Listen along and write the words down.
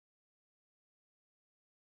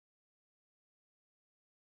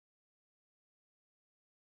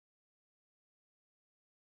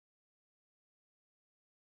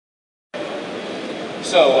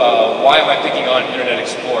Why am I picking on Internet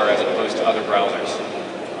Explorer as opposed to other browsers?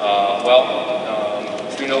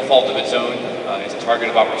 Through no fault of its own, it's a target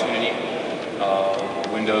of opportunity.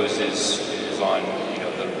 Windows is on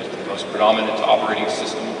the most predominant operating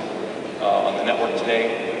system on the network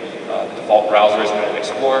today. The default browser is Internet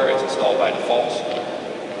Explorer. It's installed by default.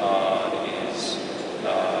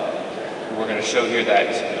 We're going to show here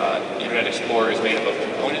that Internet Explorer is made up of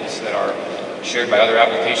components that are shared by other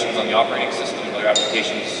applications on the operating system, other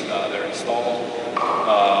applications that are installed.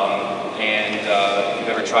 If you've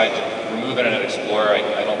ever tried to remove Internet Explorer,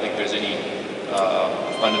 I don't think there's any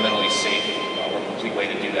fundamentally safe or complete way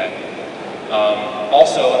to do that.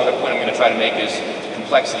 Also, another point I'm going to try to make is the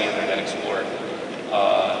complexity of Internet Explorer.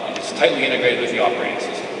 It's tightly integrated with the operating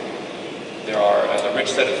system. There are a rich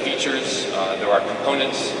set of features. There are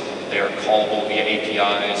components. They are callable via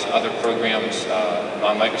APIs. Other programs,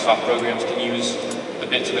 non-Microsoft programs, can use the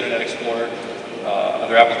bits of Internet Explorer.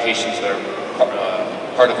 Other applications that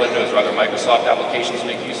are part of Windows or other Microsoft applications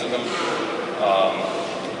make use of them.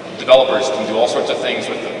 Developers can do all sorts of things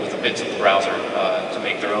with the bits of the browser to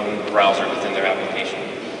make their own browser within their application.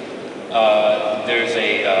 There's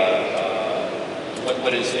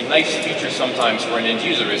what is a nice feature sometimes for an end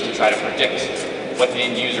user is to try to predict what the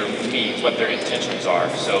end user means, what their intentions are.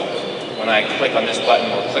 So when I click on this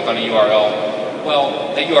button or click on a URL,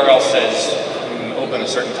 well, that URL says open a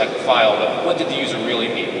certain type of file, but what did the user really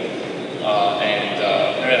mean?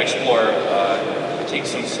 Internet Explorer takes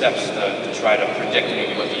some steps to try to predict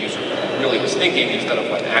maybe what the user really was thinking instead of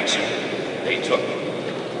what action they took.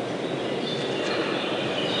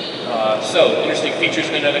 Interesting features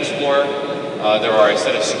in Internet Explorer. There are a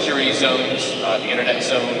set of security zones, the Internet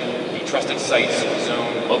Zone, Trusted Sites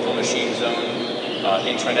Zone, Local Machine Zone,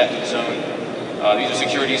 Intranet Zone. These are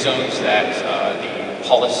security zones that the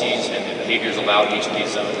policies and the behaviors allowed in each of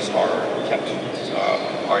these zones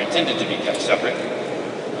are intended to be kept separate.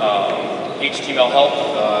 HTML help,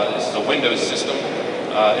 this is a Windows system.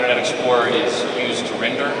 Internet Explorer is used to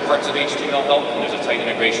render parts of HTML help, and there's a tight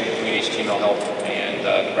integration between HTML help and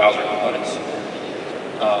the browser components.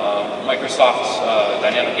 Microsoft's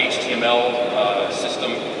dynamic HTML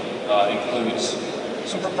system includes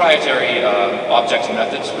some proprietary objects and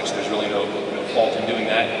methods, which there's really no fault in doing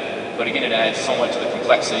that. But again, it adds somewhat to the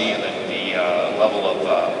complexity and the level of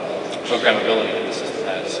programmability that the system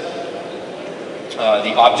has.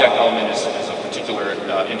 The object element is of particular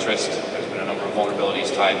interest. There's been a number of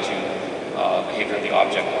vulnerabilities tied to behavior of the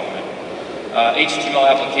object element. HTML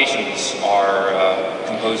applications are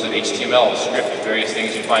composed of HTML, script, various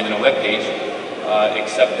things you find in a web page,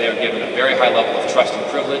 except they are given a very high level of trust and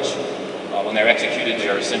privilege. When they're executed, they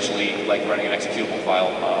are essentially like running an executable file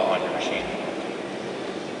on your machine.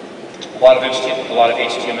 A lot of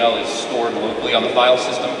HTML is stored locally on the file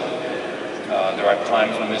system. There are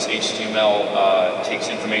times when this HTML takes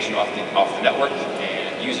information off the network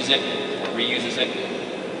and uses it or reuses it.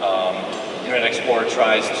 Internet Explorer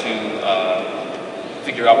tries to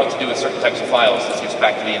figure out what to do with certain types of files. This gets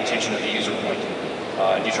back to the intention of the user point,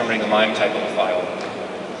 determining the MIME type of a file.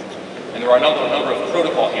 And there are a number of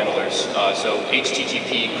protocol handlers. So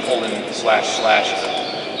HTTP:// is a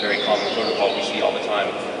very common protocol we see all the time.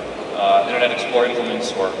 Internet Explorer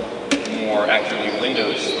implements, or more accurately the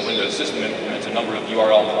Windows system implements a number of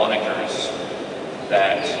URL monikers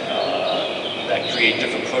that create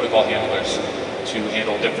different protocol handlers to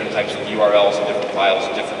handle different types of URLs and different files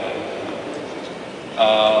differently. A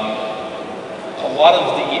lot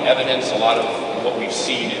of the evidence, a lot of what we've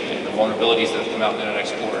seen in the vulnerabilities that have come out in Internet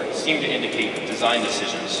Explorer seem to indicate design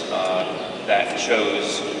decisions that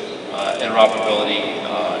chose interoperability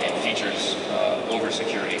and features over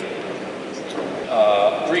security.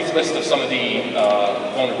 A brief list of some of the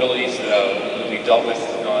vulnerabilities that we've dealt with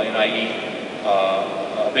in IE.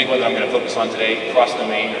 A big one that I'm going to focus on today,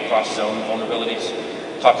 cross-domain or cross-zone vulnerabilities.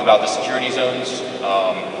 Talked about the security zones.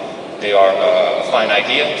 They are a fine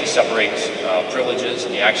idea to separate privileges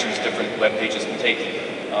and the actions different web pages can take.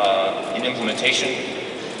 In implementation,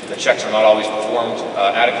 the checks are not always performed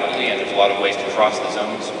adequately, and there's a lot of ways to cross the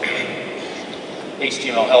zones.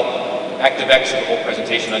 HTML help. ActiveX is the whole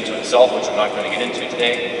presentation unto itself, which I'm not going to get into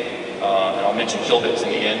today. And I'll mention killbits in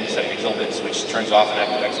the end, setting the killbits, which turns off an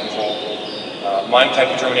ActiveX control. MIME type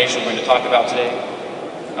determination we're going to talk about today.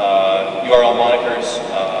 URL monikers.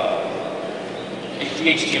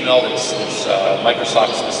 The HTML that's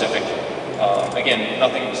Microsoft specific. Again,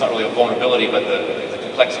 it's not really a vulnerability, but the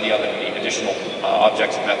complexity of it and the additional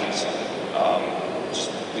objects and methods.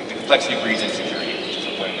 The complexity breeds insecurity, which is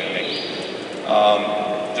the point I'm going to make.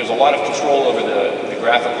 There's a lot of control over the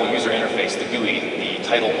graphical user interface, the GUI, the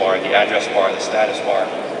title bar, the address bar, the status bar.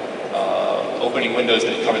 opening windows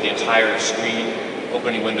that cover the entire screen,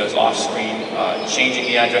 opening windows off screen, changing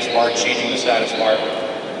the address bar, changing the status bar.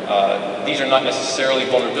 These are not necessarily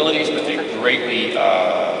vulnerabilities, but they greatly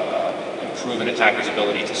improve an attacker's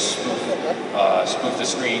ability to spoof the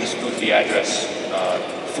screen, spoof the address,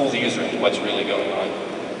 fool the user into what's really going on.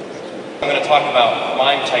 I'm going to talk about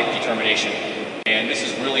MIME type determination, and this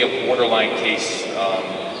is really a borderline case.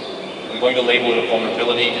 I'm going to label it a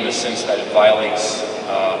vulnerability in the sense that it violates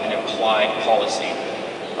an implied policy.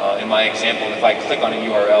 In my example, if I click on a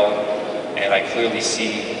URL and I clearly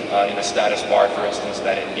see in the status bar, for instance,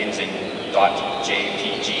 that it ends in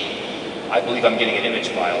 .jpg, I believe I'm getting an image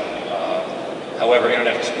file. However,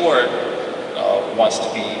 Internet Explorer wants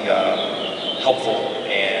to be helpful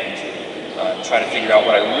and try to figure out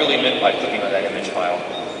what I really meant by clicking on that image file.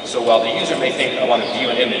 So while the user may think I want to view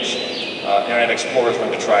an image, Internet Explorer is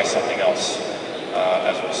going to try something else,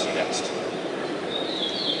 as we'll see next.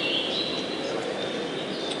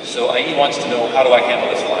 So IE wants to know, how do I handle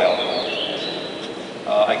this file?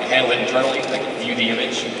 I can handle it internally. I can view the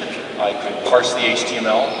image. I could parse the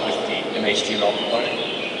HTML with the imHTML component.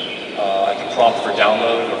 I can prompt for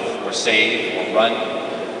download or save or run.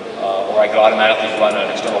 Or I could automatically run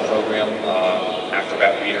an external program,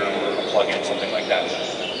 Acrobat Reader or a plugin, something like that.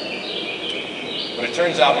 What it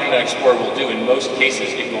turns out Internet Explorer will do in most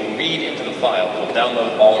cases, it will read into the file. It will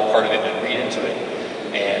download all or part of it and read into it,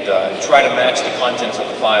 and try to match the contents of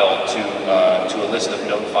the file to a list of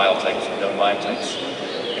known file types, known MIME types.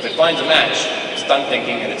 If it finds a match, it's done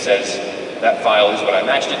thinking and it says, that file is what I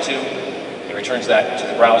matched it to. It returns that to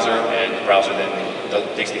the browser, and the browser then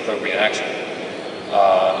takes the appropriate action.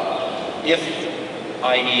 If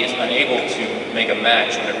IE is unable to make a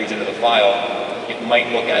match when it reads into the file, it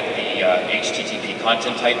might look at the HTTP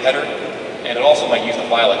content type header, and it also might use the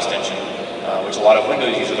file extension, which a lot of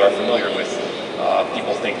Windows users are familiar with.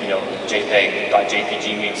 People think,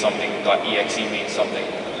 JPEG.jpg means something, .exe means something.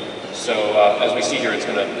 So as we see here,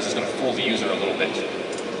 this is going to fool the user a little bit.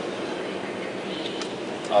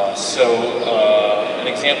 An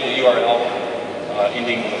example URL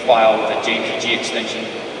ending with a file with a JPG extension.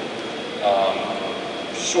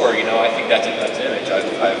 Sure, I think that's an image.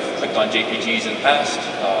 I've clicked on JPGs in the past.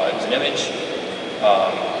 It's an image.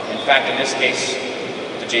 In fact, in this case,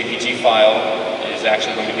 the JPG file is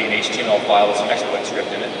actually going to be an HTML file with some exploit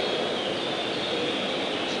script in it.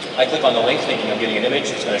 I click on the link thinking I'm getting an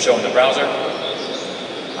image. It's going to show in the browser.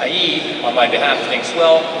 IE, on my behalf, thinks,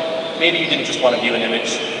 well, maybe you didn't just want to view an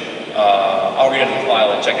image. I'll read into the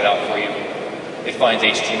file and check it out for you. It finds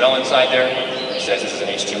HTML inside there. It says this is an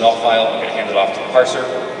HTML file. I'm going to hand it off to the parser,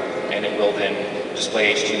 and it will then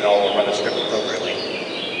display HTML or run the script appropriately.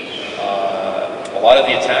 A lot of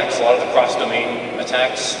the attacks, a lot of the cross-domain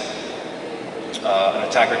attacks, an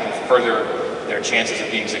attacker can further their chances of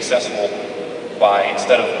being successful by,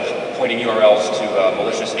 instead of pointing URLs to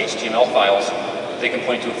malicious HTML files, they can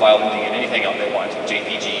point to a file ending in anything else they want,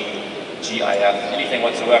 JPG, GIF, anything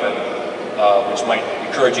whatsoever, which might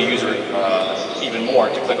encourage a user even more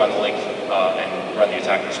to click on the link and run the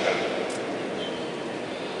attacker's code.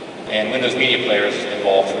 And Windows Media Player is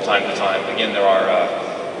involved from time to time. Again, there are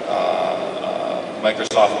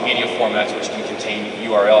Microsoft media formats which can contain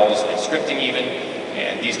URLs and scripting even,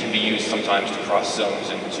 and these can be used sometimes to cross zones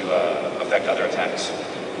and to affect other attacks.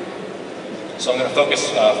 So I'm going to focus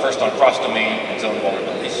first on cross-domain and zone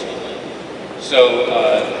vulnerabilities. So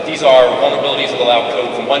these are vulnerabilities that allow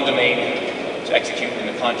code from one domain to execute in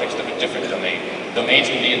the context of a different domain. Domains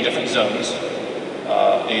can be in different zones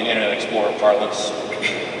in Internet Explorer parlance.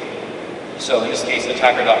 So in this case,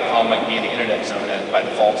 attacker.com might be in the Internet zone by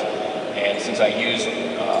default. And since I use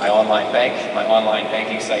my online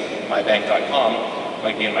banking site, mybank.com,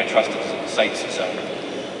 might be in my trusted sites zone.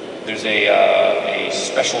 There's a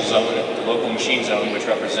special zone, the local machine zone, which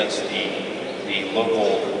represents the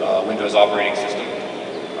local Windows operating system,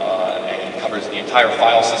 and covers the entire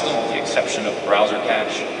file system with the exception of the browser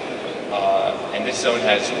cache. And this zone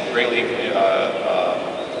has greatly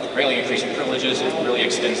increased privileges. It really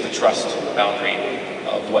extends the trust boundary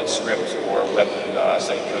of what script or web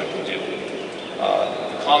site code can do.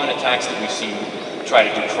 The common attacks that we've seen try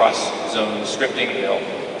to do cross-zone scripting. They'll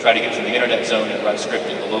try to get from the internet zone and run script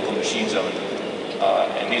in the local machine zone.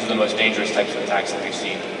 And these are the most dangerous types of attacks that we've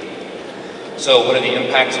seen. So what are the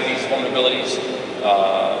impacts of these vulnerabilities?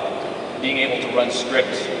 Being able to run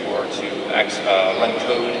script or to run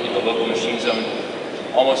code in the local machine zone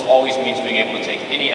almost always means being able to take any